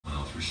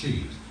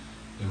received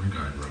in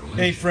regard to revelation.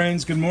 Hey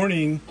friends, good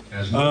morning.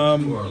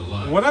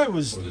 What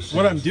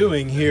I'm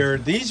doing here,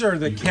 these are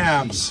the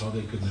caps.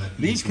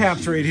 These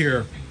caps right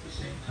here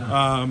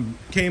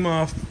came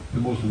off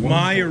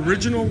my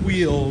original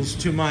wheels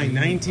to my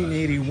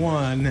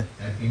 1981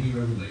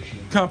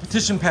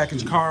 competition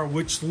package car,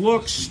 which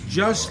looks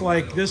just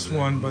like this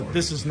one, but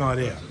this is not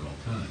it.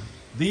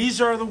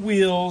 These are the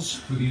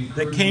wheels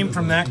that came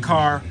from that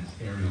car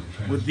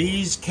with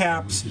these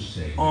caps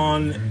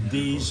on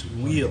these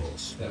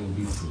wheels.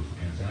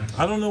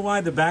 I don't know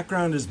why the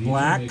background is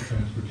black.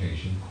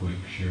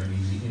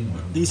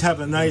 These have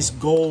a nice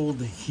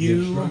gold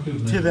hue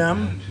to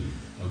them,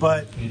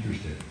 but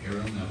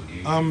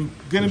I'm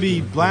going to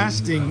be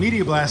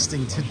media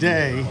blasting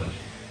today,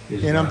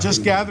 and I'm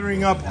just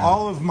gathering up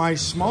all of my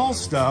small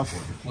stuff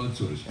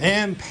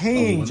and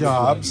paying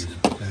jobs,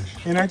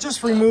 and I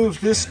just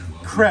removed this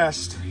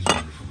crest,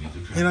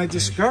 and I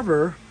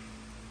discover,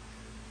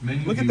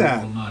 look at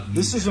that.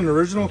 This is an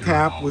original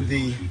cap with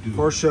the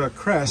Porsche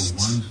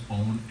crests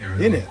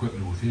in it.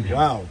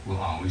 Wow.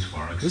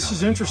 This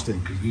is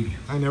interesting.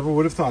 I never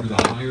would have thought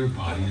that. I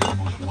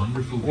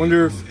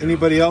wonder if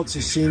anybody else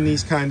has seen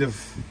these kind of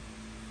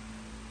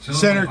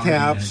center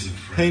caps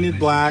painted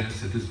black,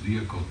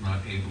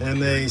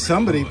 and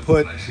somebody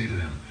put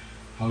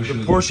the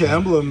Porsche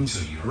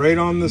emblems right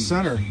on the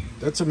center.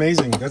 That's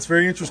amazing. That's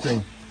very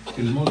interesting.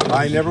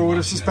 I never would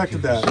have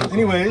suspected that.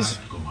 Anyways,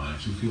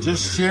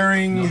 just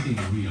sharing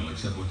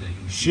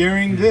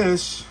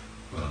this,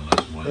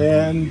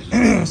 and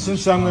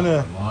since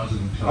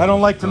I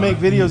don't like to make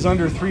videos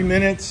under 3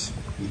 minutes,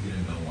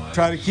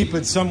 try to keep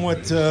it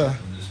somewhat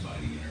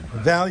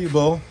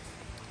valuable.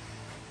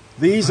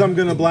 These I'm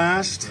going to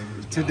blast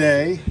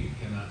today,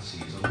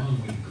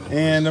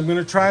 and I'm going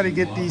to try to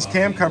get these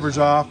cam covers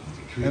off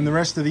and the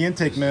rest of the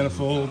intake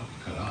manifold.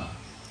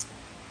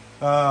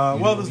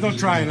 Well, there's no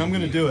trying. I'm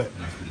going to do it,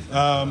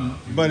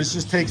 but it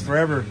just takes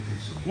forever.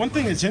 One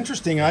thing that's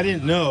interesting, I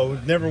didn't know,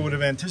 never would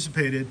have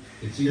anticipated,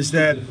 is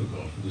that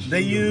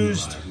they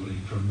used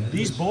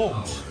these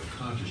bolts.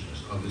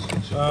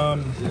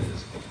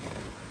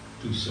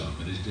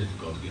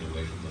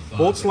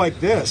 Bolts like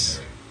this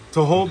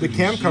to hold the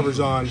cam covers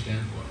on,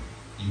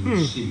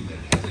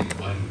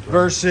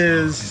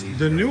 versus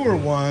the newer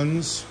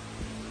ones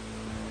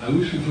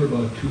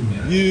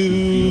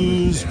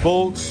use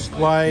bolts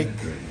like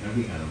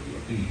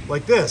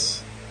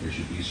this.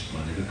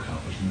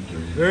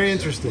 Very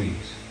interesting.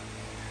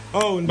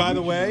 Oh, and by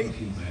the way,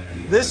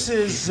 this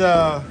is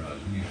a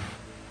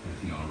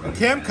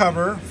cam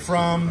cover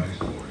from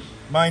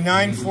my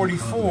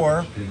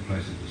 944.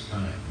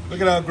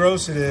 Look at how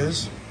gross it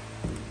is.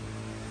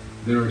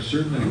 There are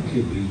certain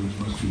activities which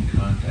must be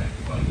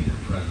contacted by your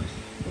presence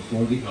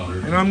before the other.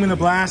 And I'm going to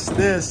blast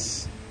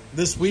this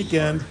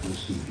weekend,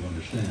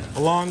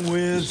 along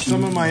with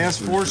some of my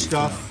S4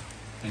 stuff.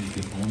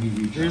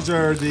 These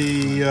are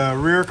the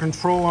rear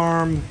control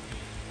arm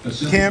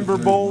camber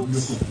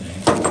bolts,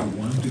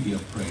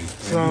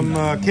 some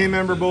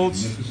K-member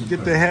bolts,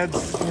 get the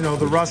heads,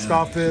 the rust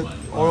off it,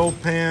 oil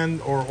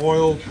pan or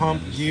oil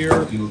pump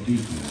gear,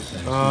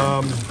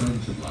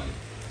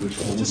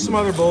 just some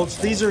other bolts.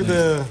 These are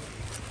the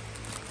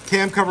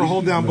cam cover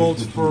hold down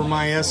bolts for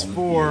my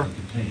S4.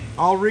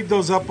 I'll rig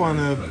those up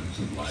on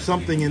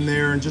something in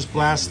there and just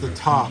blast the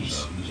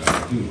tops.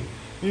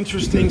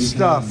 Interesting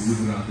stuff.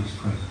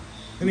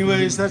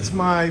 Anyways, that's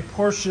my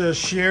Porsche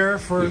share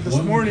for this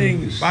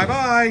morning.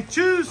 Bye-bye.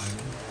 Cheers.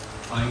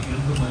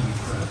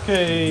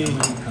 Okay,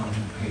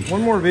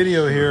 one more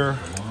video here.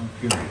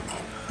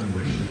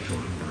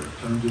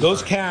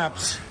 Those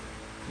caps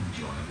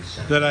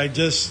that I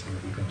just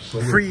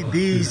freed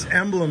these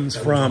emblems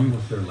from,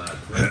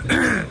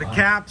 the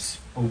caps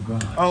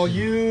I'll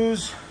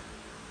use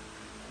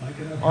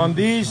on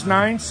these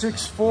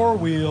 964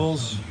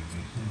 wheels,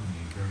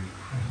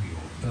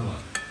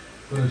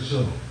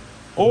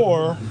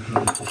 or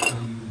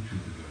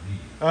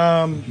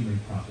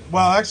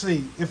well,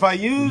 actually, if I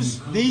use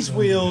these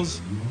wheels,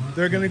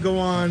 they're going to go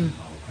on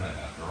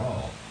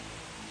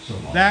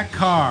that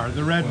car,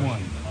 the red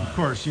one. Of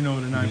course, you know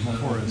what a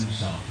 944 is.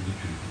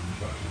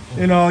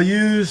 And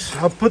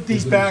I'll put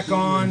these back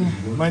on.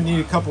 Might need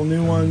a couple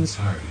new ones.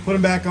 Put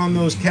them back on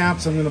those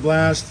caps I'm going to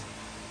blast,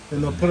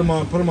 and they'll put them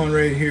on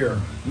right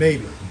here.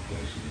 Maybe.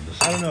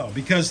 I don't know,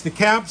 because the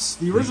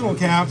original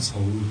caps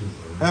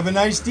have a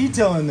nice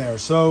detail in there,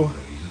 so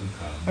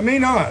I may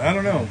not. I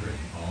don't know.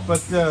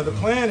 But the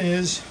plan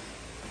is,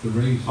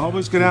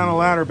 always go down a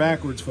ladder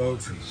backwards,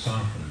 folks.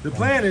 The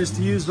plan is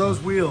to use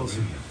those wheels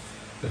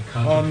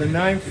on the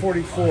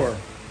 944.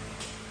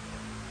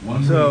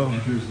 So,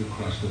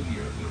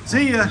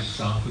 see ya.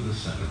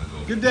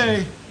 Good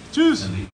day. Cheers.